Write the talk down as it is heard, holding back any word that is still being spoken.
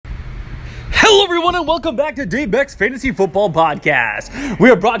Hello everyone and welcome back to Dave Beck's Fantasy Football Podcast.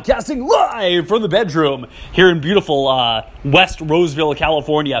 We are broadcasting live from the bedroom here in beautiful West Roseville,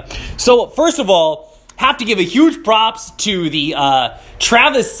 California. So first of all, have to give a huge props to the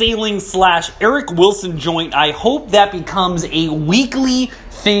Travis Sailing / Eric Wilson joint. I hope that becomes a weekly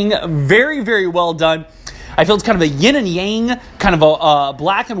thing. Very, very well done. I feel it's kind of a yin and yang, kind of a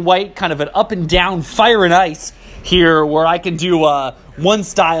black and white, kind of an up and down, fire and ice here, where I can do one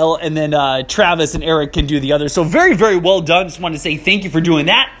style and then Travis and Eric can do the other. So very, very well done. Just wanted to say thank you for doing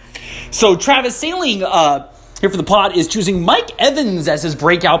that. So Travis Sailing here for the pod is choosing Mike Evans as his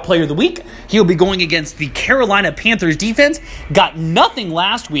breakout player of the week. He'll be going against the Carolina Panthers defense. Got nothing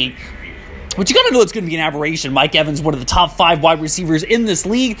last week. But you got to know it's going to be an aberration. Mike Evans, one of the top 5 wide receivers in this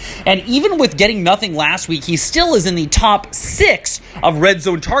league. And even with getting nothing last week, he still is in the top 6 of red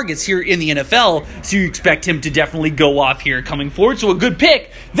zone targets here in the NFL. So you expect him to definitely go off here coming forward. So a good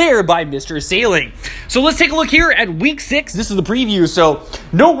pick there by Mr. Sailing. So let's take a look here at week 6. This is the preview. So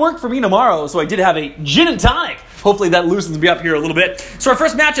no work for me tomorrow. So I did have a gin and tonic. Hopefully that loosens me up here a little bit. So our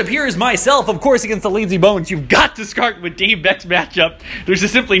first matchup here is myself, of course, against the Lazy Bones. You've got to start with Dave Beck's matchup. There's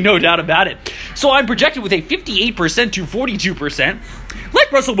just simply no doubt about it. So I'm projected with a 58% to 42%.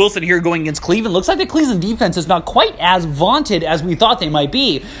 Like Russell Wilson here going against Cleveland. Looks like the Cleveland defense is not quite as vaunted as we thought they might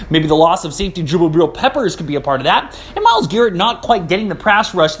be. Maybe the loss of safety Jabril Peppers could be a part of that. And Myles Garrett not quite getting the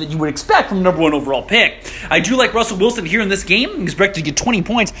pass rush that you would expect from the number 1 overall pick. I do like Russell Wilson here in this game. I'm expected to get 20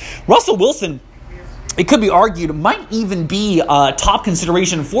 points. Russell Wilson, it could be argued, might even be top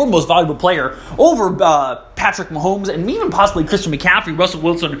consideration for most valuable player over Patrick Mahomes and even possibly Christian McCaffrey. Russell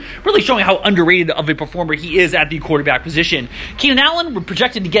Wilson really showing how underrated of a performer he is at the quarterback position. Keenan Allen, we're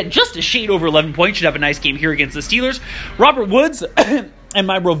projected to get just a shade over 11 points. Should have a nice game here against the Steelers. Robert Woods and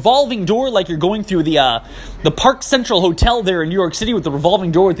my revolving door, like you're going through the Park Central Hotel there in New York City with the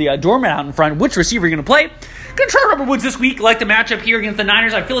revolving door with the doormat out in front. Which receiver are you going to play? Going to try Robert Woods this week. Like the matchup here against the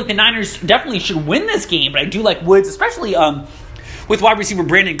Niners. I feel like the Niners definitely should win this game, but I do like Woods, especially with wide receiver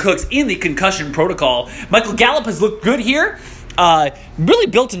Brandon Cooks in the concussion protocol. Michael Gallup has looked good here. Really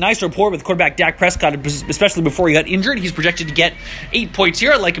built a nice rapport with quarterback Dak Prescott, especially before he got injured. He's projected to get 8 points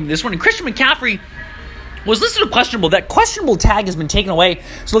here. I like him in this one. And Christian McCaffrey was listed as questionable. That questionable tag has been taken away,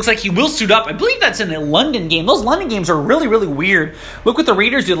 so it looks like he will suit up. I believe that's in a London game. Those London games are really, really weird. Look what the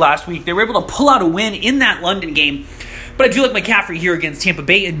Raiders did last week. They were able to pull out a win in that London game. But I do like McCaffrey here against Tampa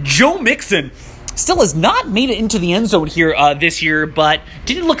Bay. And Joe Mixon still has not made it into the end zone here this year, but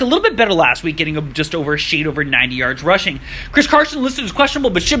did look a little bit better last week, getting just over a shade over 90 yards rushing. Chris Carson listed as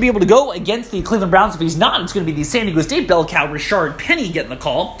questionable, but should be able to go against the Cleveland Browns. If he's not, it's going to be the San Diego State bell cow, Rashard Penny, getting the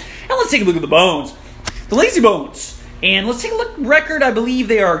call. And let's take a look at the Bones. The Lazy Bones. And let's take a look at record. I believe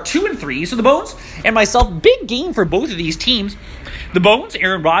they are 2-3. So the Bones and myself, big game for both of these teams. The Bones,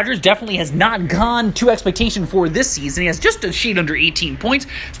 Aaron Rodgers, definitely has not gone to expectation for this season. He has just a shade under 18 points.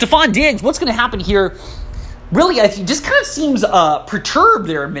 Stephon Diggs, what's going to happen here? Really, he just kind of seems perturbed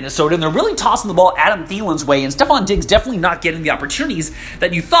there in Minnesota, and they're really tossing the ball Adam Thielen's way. And Stephon Diggs definitely not getting the opportunities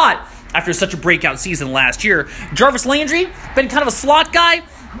that you thought after such a breakout season last year. Jarvis Landry, been kind of a slot guy.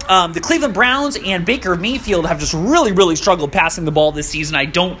 The Cleveland Browns and Baker Mayfield have just really, really struggled passing the ball this season. I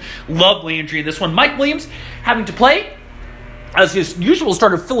don't love Landry in this one. Mike Williams having to play as his usual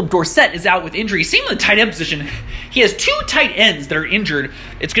starter Philip Dorsett is out with injury. Same in the tight end position. He has 2 tight ends that are injured.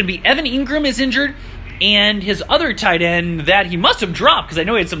 It's going to be Evan Ingram is injured, and his other tight end that he must have dropped, because I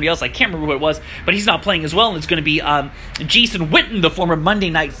know he had somebody else, I can't remember who it was, but he's not playing as well, and it's going to be Jason Witten, the former Monday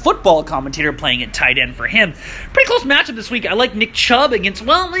Night Football commentator, playing at tight end for him. Pretty close matchup this week. I like Nick Chubb against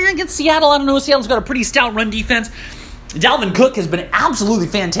Seattle. I don't know. Seattle's got a pretty stout run defense. Dalvin Cook has been absolutely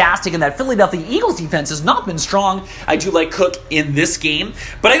fantastic, and that Philadelphia Eagles defense has not been strong. I do like Cook in this game,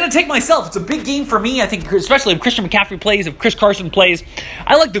 but I'm going to take myself. It's a big game for me. I think, especially if Christian McCaffrey plays, if Chris Carson plays,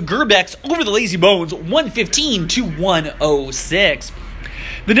 I like the Gerbecks over the Lazy Bones, 115 to 106.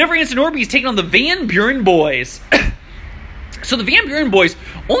 The Never Answer Norby is taking on the Van Buren boys. So the Van Buren boys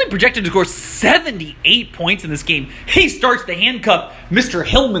only projected to score 78 points in this game. He starts the handcuff Mr.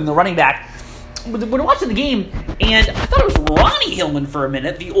 Hillman, the running back. When watching the game, and I thought it was Ronnie Hillman for a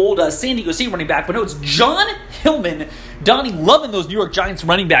minute, the old San Diego State running back, but no, it's John Hillman. Donnie loving those New York Giants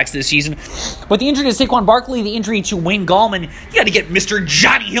running backs this season. With the injury to Saquon Barkley, the injury to Wayne Gallman, you got to get Mr.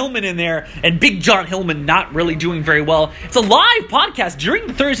 Johnny Hillman in there, and Big John Hillman not really doing very well. It's a live podcast during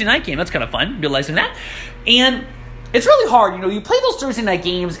the Thursday night game. That's kind of fun, realizing that. And it's really hard, you play those Thursday night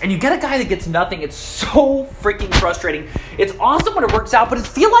games and you get a guy that gets nothing. It's so freaking frustrating. It's awesome when it works out, but I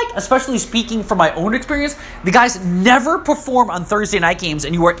feel like, especially speaking from my own experience, the guys never perform on Thursday night games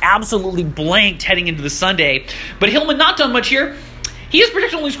and you are absolutely blanked heading into the Sunday. But Hillman not done much here. He is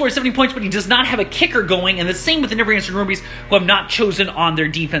projected to only score 70 points, but he does not have a kicker going, and the same with the Never Answer Norbies, who have not chosen on their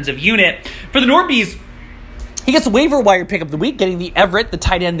defensive unit. For the Norbies, he gets a waiver wire pick of the week, getting the Everett, the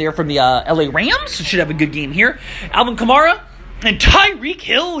tight end there from the LA Rams. Should have a good game here. Alvin Kamara and Tyreek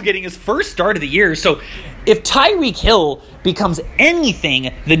Hill getting his first start of the year. So if Tyreek Hill becomes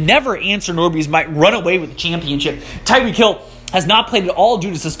anything, the Never Answer Norbies might run away with the championship. Tyreek Hill has not played at all due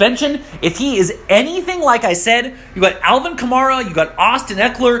to suspension. If he is anything like I said, you got Alvin Kamara, you got Austin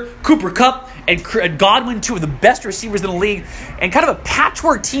Eckler, Cooper Kupp, and Godwin, two of the best receivers in the league, and kind of a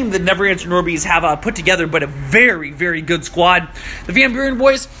patchwork team that Never Answer Norbies have put together, but a very, very good squad. The Van Buren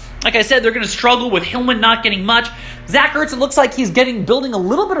boys, like I said, they're going to struggle with Hillman not getting much. Zach Ertz, it looks like he's building a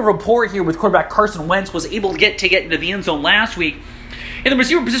little bit of rapport here with quarterback Carson Wentz, was able to get into the end zone last week. In the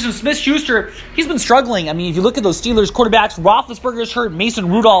receiver position, Smith-Schuster, he's been struggling. I mean, if you look at those Steelers quarterbacks, Roethlisberger's hurt. Mason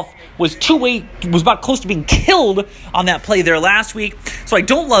Rudolph was about close to being killed on that play there last week. So I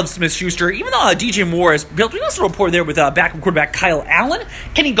don't love Smith-Schuster, even though DJ Moore has built a rapport there with backup quarterback Kyle Allen.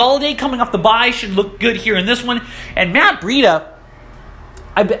 Kenny Golladay coming off the bye should look good here in this one. And Matt Breida,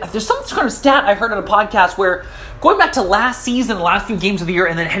 there's some kind of stat I heard on a podcast where going back to last season, the last few games of the year,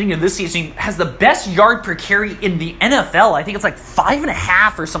 and then heading into this season, he has the best yard per carry in the NFL. I think it's like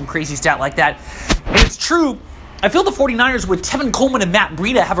 5.5 or some crazy stat like that. And it's true. I feel the 49ers with Tevin Coleman and Matt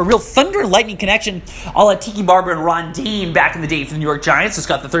Breida have a real thunder and lightning connection, a la Tiki Barber and Ron Dane back in the day for the New York Giants. Just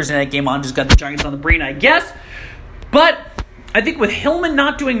got the Thursday night game on, just got the Giants on the brain, I guess. But I think with Hillman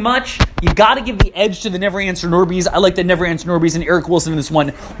not doing much, you got to give the edge to the Never Answer Norbies. I like the Never Answer Norbies and Eric Wilson in this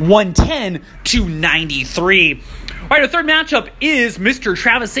one, 110-93. All right, our third matchup is Mr.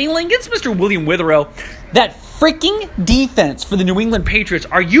 Travis Sailing against Mr. William Witherow. That freaking defense for the New England Patriots,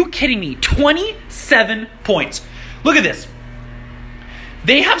 are you kidding me? 27 points. Look at this.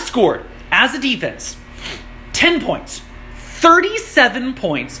 They have scored, as a defense, 10 points, 37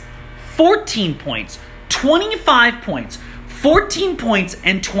 points, 14 points, 25 points, 14 points,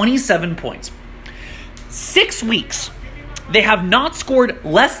 and 27 points. 6 weeks, they have not scored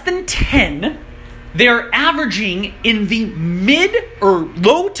less than 10. They're averaging in the mid or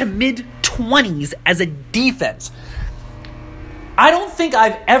low to mid 20s as a defense. I don't think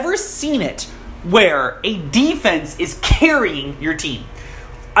I've ever seen it where a defense is carrying your team.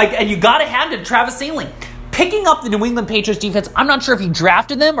 And you got to hand it to Travis Sailing. Picking up the New England Patriots defense, I'm not sure if he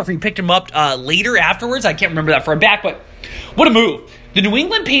drafted them or if he picked them up later afterwards. I can't remember that for a back, but what a move. The New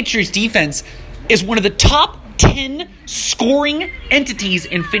England Patriots defense is one of the top 10 scoring entities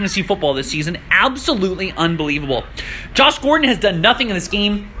in fantasy football this season. Absolutely unbelievable. Josh Gordon has done nothing in this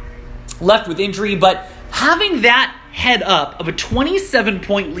game, left with injury, but having that head up of a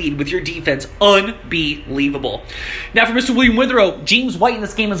 27-point lead with your defense, unbelievable. Now for Mr. William Witherow, James White in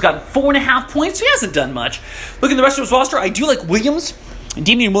this game has gotten 4.5 points, so he hasn't done much. Look at the rest of his roster. I do like Williams.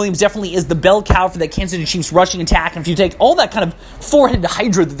 Damian Williams definitely is the bell cow for that Kansas City Chiefs rushing attack. And if you take all that kind of four-headed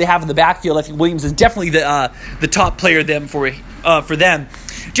hydra that they have in the backfield, I think Williams is definitely the top player for them.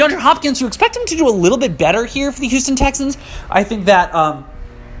 DeAndre Hopkins, you expect him to do a little bit better here for the Houston Texans. I think that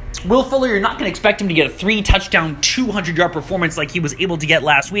Will Fuller, you're not going to expect him to get a 3-touchdown, 200-yard performance like he was able to get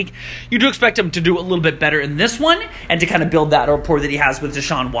last week. You do expect him to do a little bit better in this one and to kind of build that rapport that he has with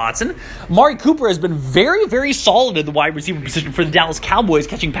Deshaun Watson. Amari Cooper has been very, very solid in the wide receiver position for the Dallas Cowboys,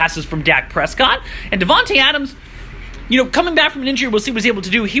 catching passes from Dak Prescott. And Devontae Adams, coming back from an injury, we'll see what he's able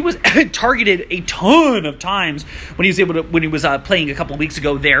to do. He was targeted a ton of times when he was playing a couple of weeks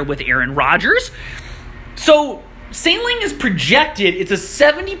ago there with Aaron Rodgers. So Sailing is projected, it's a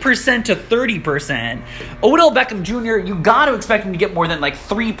 70% to 30%. Odell Beckham Jr., you got to expect him to get more than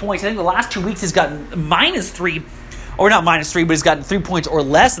 3 points. I think the last 2 weeks he's gotten -3, or not -3, but he's gotten 3 points or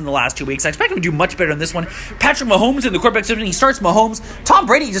less in the last 2 weeks. I expect him to do much better in this one. Patrick Mahomes in the quarterback position, he starts Mahomes. Tom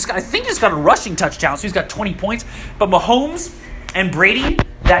Brady just got a rushing touchdown, so he's got 20 points. But Mahomes and Brady,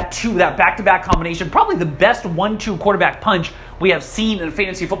 that back-to-back combination, probably the best 1-2 quarterback punch we have seen in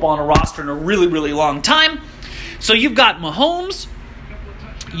fantasy football on a roster in a really, really long time. So you've got Mahomes,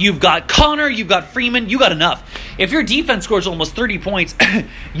 you've got Connor, you've got Freeman, you got enough. If your defense scores almost 30 points,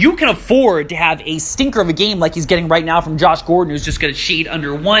 you can afford to have a stinker of a game like he's getting right now from Josh Gordon, who's just going to shade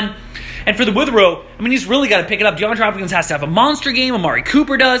under 1. And for the Witherow, he's really got to pick it up. DeAndre Hopkins has to have a monster game. Amari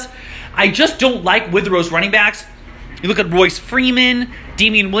Cooper does. I just don't like Witherow's running backs. You look at Royce Freeman,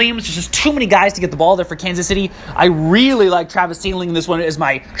 Damian Williams, there's just too many guys to get the ball there for Kansas City. I really like Travis Sailing in this one as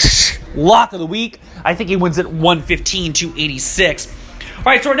my lock of the week. I think he wins it 115-86. All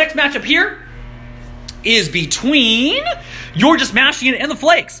right, so our next matchup here is between You're Just Mashing It and the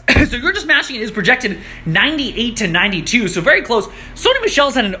Flakes. So You're Just Mashing It is projected 98-92, so very close. Sony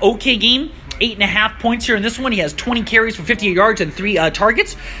Michel's had an okay game. 8.5 points here in this one. He has 20 carries for 58 yards and 3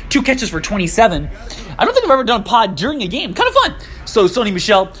 targets, 2 catches for 27. I don't think I've ever done a pod during a game. Kind of fun. So, Sony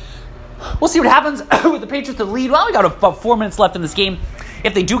Michel, we'll see what happens with the Patriots to the lead. Well, we got about 4 minutes left in this game.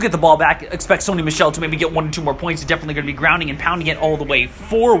 If they do get the ball back, expect Sony Michel to maybe get 1 or 2 more points. He's definitely going to be grounding and pounding it all the way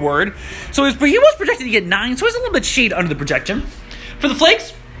forward. So he was projected to get 9, so he's a little bit shade under the projection. For the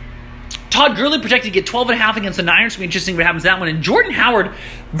Flakes, Todd Gurley projected to get 12.5 against the Niners. It's going to be interesting what happens to that one. And Jordan Howard,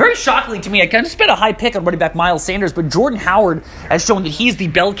 very shockingly to me, I kind of spent a high pick on running back Miles Sanders, but Jordan Howard has shown that he's the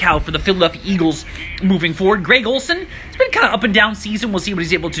bell cow for the Philadelphia Eagles moving forward. Greg Olsen, it's been kind of up and down season. We'll see what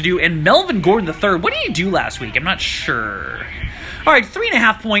he's able to do. And Melvin Gordon III, what did he do last week? I'm not sure. All right,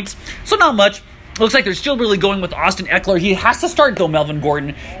 3.5 points, so not much. Looks like they're still really going with Austin Eckler. He has to start, though, Melvin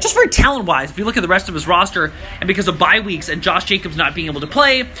Gordon, just for talent-wise. If you look at the rest of his roster, and because of bye weeks and Josh Jacobs not being able to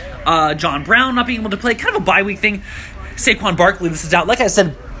play, John Brown not being able to play, kind of a bye week thing. Saquon Barkley, this is out. Like I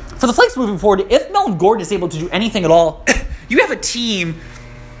said, for the Flakes moving forward, if Melvin Gordon is able to do anything at all, you have a team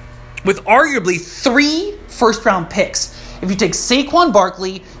with arguably 3 first-round picks. If you take Saquon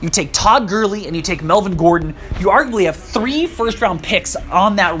Barkley, you take Todd Gurley, and you take Melvin Gordon, you arguably have 3 first-round picks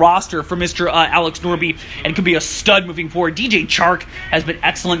on that roster for Mr. Alex Norby, and could be a stud moving forward. DJ Chark has been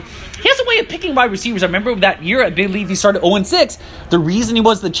excellent. He has a way of picking wide receivers. I remember that year, I believe he started 0-6. The reason he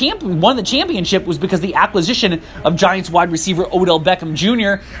was won the championship was because the acquisition of Giants wide receiver Odell Beckham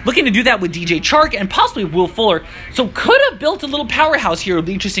Jr., looking to do that with DJ Chark and possibly Will Fuller. So could have built a little powerhouse here. It'll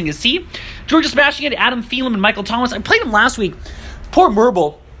be interesting to see. Georgia smashing it, Adam Thielen and Michael Thomas. I played him last week. Poor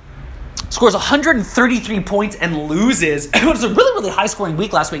Merble scores 133 points and loses. It was a really, really high-scoring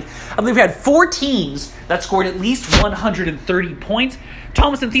week last week. I believe we had 4 teams that scored at least 130 points.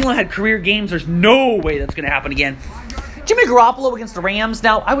 Thomas and Thielen had career games. There's no way that's going to happen again. Jimmy Garoppolo against the Rams.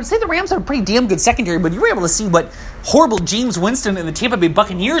 Now, I would say the Rams have a pretty damn good secondary, but you were able to see what horrible James Winston and the Tampa Bay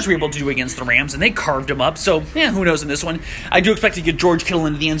Buccaneers were able to do against the Rams, and they carved them up. So, who knows in this one. I do expect to get George Kittle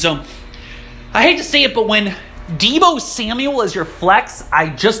into the end zone. I hate to say it, but when Deebo Samuel is your flex, I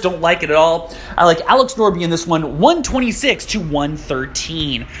just don't like it at all. I like Alex Norby in this one, 126 to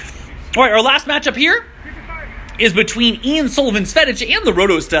 113. All right, our last matchup here is between Ian Sullivan-Svedich and the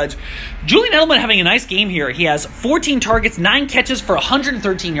Roto Studs. Julian Edelman having a nice game here. He has 14 targets, 9 catches for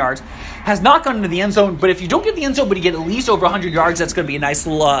 113 yards. Has not gone into the end zone, but if you don't get the end zone, but you get at least over 100 yards, that's going to be a nice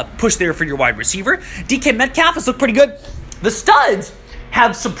little push there for your wide receiver. DK Metcalf has looked pretty good. The Studs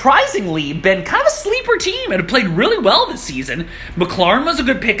have surprisingly been kind of a sleeper team and have played really well this season. McLaurin was a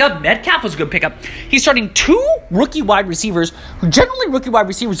good pickup. Metcalf was a good pickup. He's starting 2 rookie wide receivers, who generally rookie wide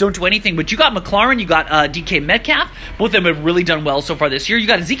receivers don't do anything, but you got McLaurin, you got DK Metcalf. Both of them have really done well so far this year. You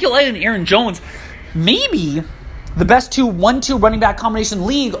got Ezekiel Elliott and Aaron Jones. Maybe the best 1-2 running back combination in the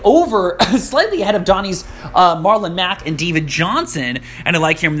league, over slightly ahead of Donnie's Marlon Mack and David Johnson. And I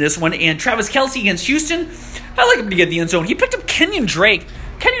like him in this one. And Travis Kelce against Houston, I like him to get the end zone. He picked up Kenyon Drake,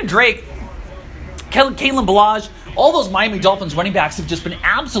 Kalen Ballage. All those Miami Dolphins running backs have just been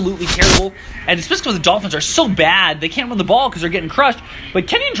absolutely terrible. And especially because the Dolphins are so bad, they can't run the ball because they're getting crushed. But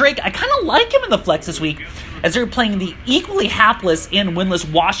Kenyon Drake, I kind of like him in the flex this week, as they're playing the equally hapless and winless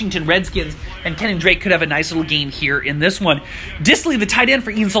Washington Redskins, and Kenyon Drake could have a nice little game here in this one. Disley, the tight end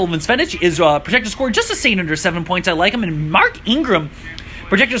for Ian Sullivan-Svedich, is projected to score just a shade under 7 points. I like him. And Mark Ingram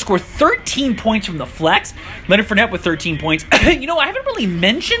projected to score 13 points from the flex. Leonard Fournette with 13 points. I haven't really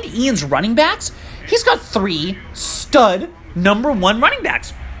mentioned Ian's running backs. He's got 3 stud number 1 running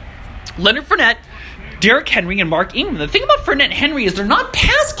backs. Leonard Fournette, Derrick Henry, and Mark Ingram. The thing about Fournette and Henry is they're not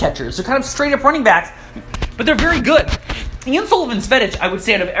pass catchers. They're kind of straight-up running backs, but they're very good. Ian Sullivan-Svedich, I would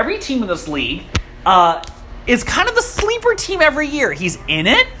say, out of every team in this league, is kind of the sleeper team every year. He's in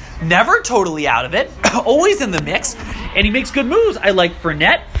it, never totally out of it, always in the mix, and he makes good moves. I like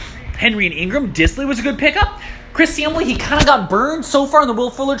Fournette, Henry, and Ingram. Disley was a good pickup. Chris Samley, he kind of got burned so far in the Will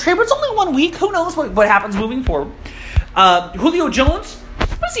Fuller trade, but it's only 1 week. Who knows what happens moving forward. Julio Jones,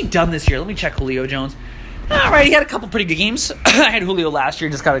 what has he done this year? Let me check Julio Jones. All right, he had a couple pretty good games. I had Julio last year,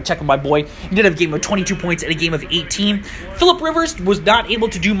 just got to check on my boy. He did have a game of 22 points and a game of 18. Phillip Rivers was not able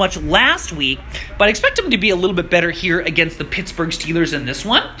to do much last week, but I expect him to be a little bit better here against the Pittsburgh Steelers in this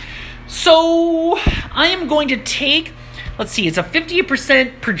one. So I am going to take, let's see, it's a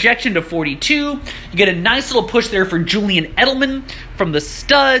 50% projection to 42. You get a nice little push there for Julian Edelman from the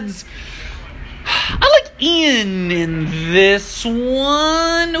Studs. I like Ian in this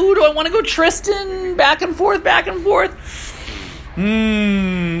one. Ooh, do I want to go Tristan? Back and forth.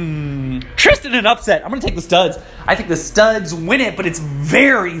 Tristan an upset. I'm going to take the Studs. I think the Studs win it, but it's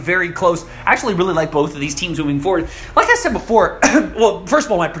very, very close. I actually really like both of these teams moving forward. Like I said before, well, first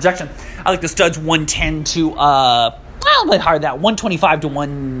of all, my projection, I like the Studs 110 to, I'll let higher that, 125 to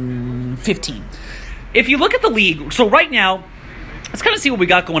 1... 15. If you look at the league, so right now, let's kind of see what we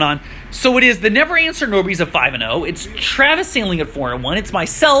got going on. So it is the Never Answer Norbies at 5-0. It's Travis Sailing at 4-1. It's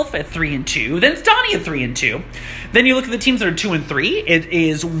myself at 3-2. Then it's Donnie at 3-2. Then you look at the teams that are 2-3. It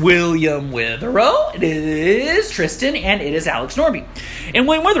is William Witherow. It is Tristan, and it is Alex Norby. And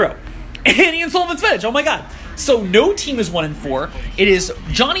William Witherow. And Ian Sullivan's Fetch. Oh my God. So no team is 1-4. It is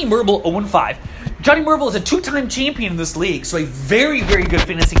Johnny Merble 0-5. Johnny Merble is a 2-time champion in this league, so a very, very good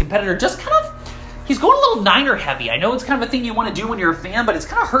fantasy competitor. Just kind of, he's going a little Niner heavy. I know it's kind of a thing you want to do when you're a fan, but it's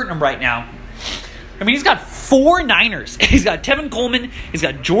kind of hurting him right now. I mean, he's got 4 Niners. He's got Tevin Coleman, he's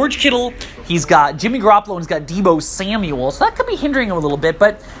got George Kittle, he's got Jimmy Garoppolo, and he's got Deebo Samuel. So that could be hindering him a little bit,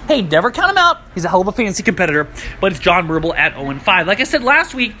 but hey, never count him out. He's a hell of a fantasy competitor, but it's John Merble at 0-5. Like I said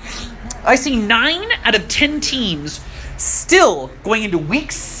last week, I see 9 out of 10 teams still going into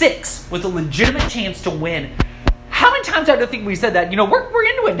week 6 with a legitimate chance to win. How many times I think we said that? You know, we're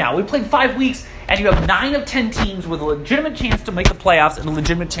into it now. We played 5 weeks, and you have 9 of 10 teams with a legitimate chance to make the playoffs and a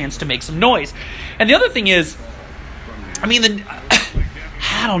legitimate chance to make some noise. And the other thing is, I mean,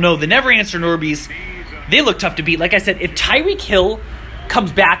 I don't know, the Never Answer Norbies, they look tough to beat. Like I said, if Tyreek Hill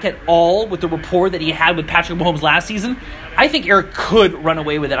comes back at all with the rapport that he had with Patrick Mahomes last season, I think Eric could run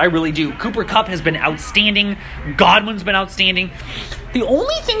away with it. I really do. Cooper Kupp has been outstanding. Godwin's been outstanding. The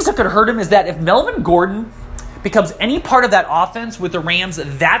only things that could hurt him is that if Melvin Gordon becomes any part of that offense with the Rams,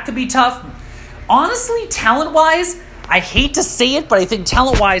 that could be tough. Honestly, talent-wise, I hate to say it, but I think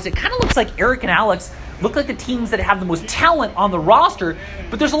talent-wise, it kind of looks like Eric and Alex look like the teams that have the most talent on the roster,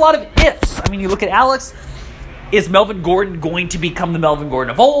 but there's a lot of ifs. I mean, you look at Alex. Is Melvin Gordon going to become the Melvin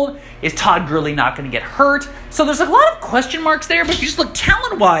Gordon of old? Is Todd Gurley not going to get hurt? So there's a lot of question marks there, but if you just look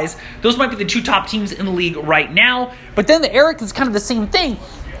talent-wise, those might be the 2 top teams in the league right now. But then the Eric is kind of the same thing.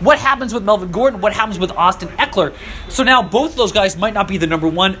 What happens with Melvin Gordon? What happens with Austin Eckler? So now both of those guys might not be the number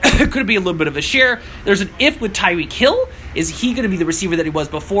 1. It could be a little bit of a share. There's an if with Tyreek Hill. Is he going to be the receiver that he was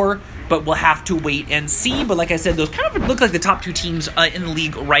before? But we'll have to wait and see. But like I said, those kind of look like the top 2 teams in the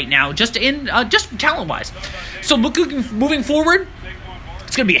league right now, just talent-wise. So moving forward,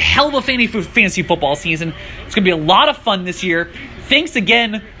 it's going to be a hell of a fantasy football season. It's going to be a lot of fun this year. Thanks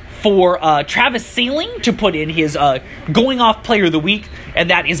again for Travis Sailing to put in his going off player of the week, and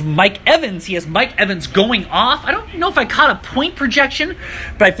that is Mike Evans. He has Mike Evans going off. I don't know if I caught a point projection,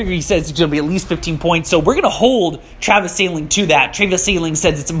 but I figure he says it's going to be at least 15 points, so we're going to hold Travis Sailing to that. Travis Sailing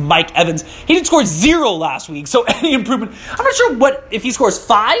says it's Mike Evans. He didn't score 0 last week, so any improvement. I'm not sure if he scores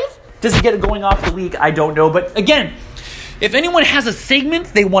 5, does he get a going off the week? I don't know, but again, if anyone has a segment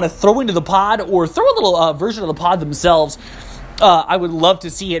they want to throw into the pod or throw a little version of the pod themselves, I would love to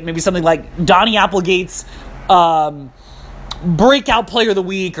see it. Maybe something like Donnie Applegate's breakout player of the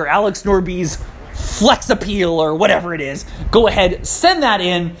week or Alex Norby's flex appeal or whatever it is. Go ahead, send that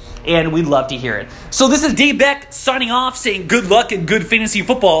in, and we'd love to hear it. So this is Dave Beck signing off, saying good luck and good fantasy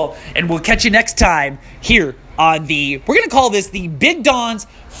football, and we'll catch you next time here on we're going to call this the Big Don's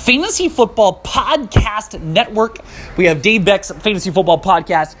Fantasy Football Podcast Network. We have Dave Beck's Fantasy Football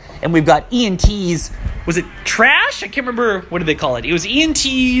Podcast, and we've got ENT's, was it Trash? I can't remember. What did they call it? It was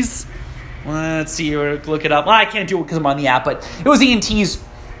ENT's, let's see, look it up. Well, I can't do it because I'm on the app, but it was ENT's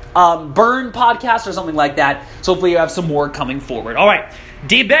Burn Podcast or something like that. So hopefully you have some more coming forward. All right,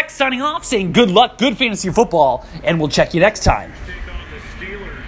 Dave Beck signing off, saying good luck, good fantasy football, and we'll check you next time.